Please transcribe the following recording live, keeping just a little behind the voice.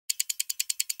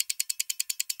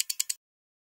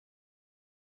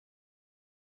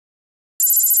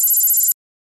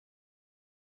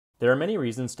There are many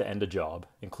reasons to end a job,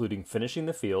 including finishing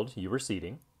the field you were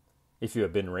seeding, if you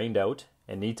have been rained out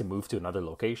and need to move to another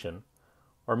location,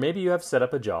 or maybe you have set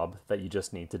up a job that you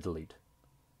just need to delete.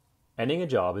 Ending a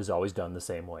job is always done the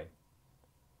same way.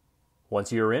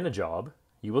 Once you are in a job,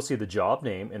 you will see the job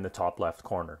name in the top left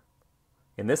corner.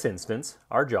 In this instance,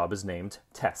 our job is named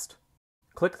Test.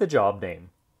 Click the job name.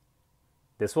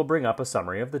 This will bring up a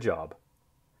summary of the job.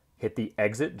 Hit the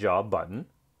Exit Job button.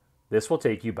 This will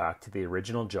take you back to the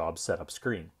original job setup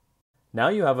screen. Now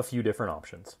you have a few different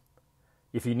options.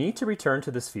 If you need to return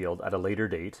to this field at a later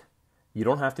date, you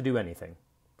don't have to do anything.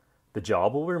 The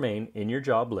job will remain in your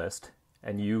job list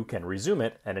and you can resume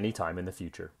it at any time in the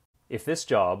future. If this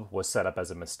job was set up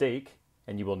as a mistake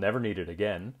and you will never need it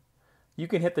again, you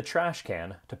can hit the trash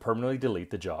can to permanently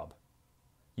delete the job.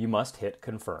 You must hit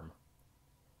Confirm.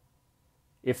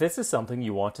 If this is something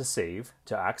you want to save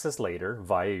to access later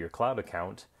via your cloud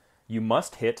account, you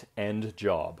must hit End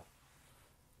Job.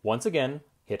 Once again,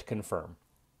 hit Confirm.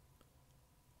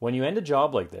 When you end a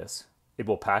job like this, it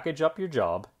will package up your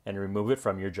job and remove it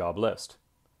from your job list.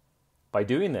 By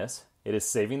doing this, it is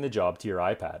saving the job to your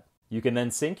iPad. You can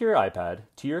then sync your iPad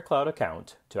to your cloud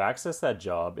account to access that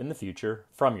job in the future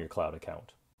from your cloud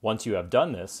account. Once you have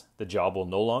done this, the job will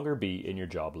no longer be in your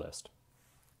job list.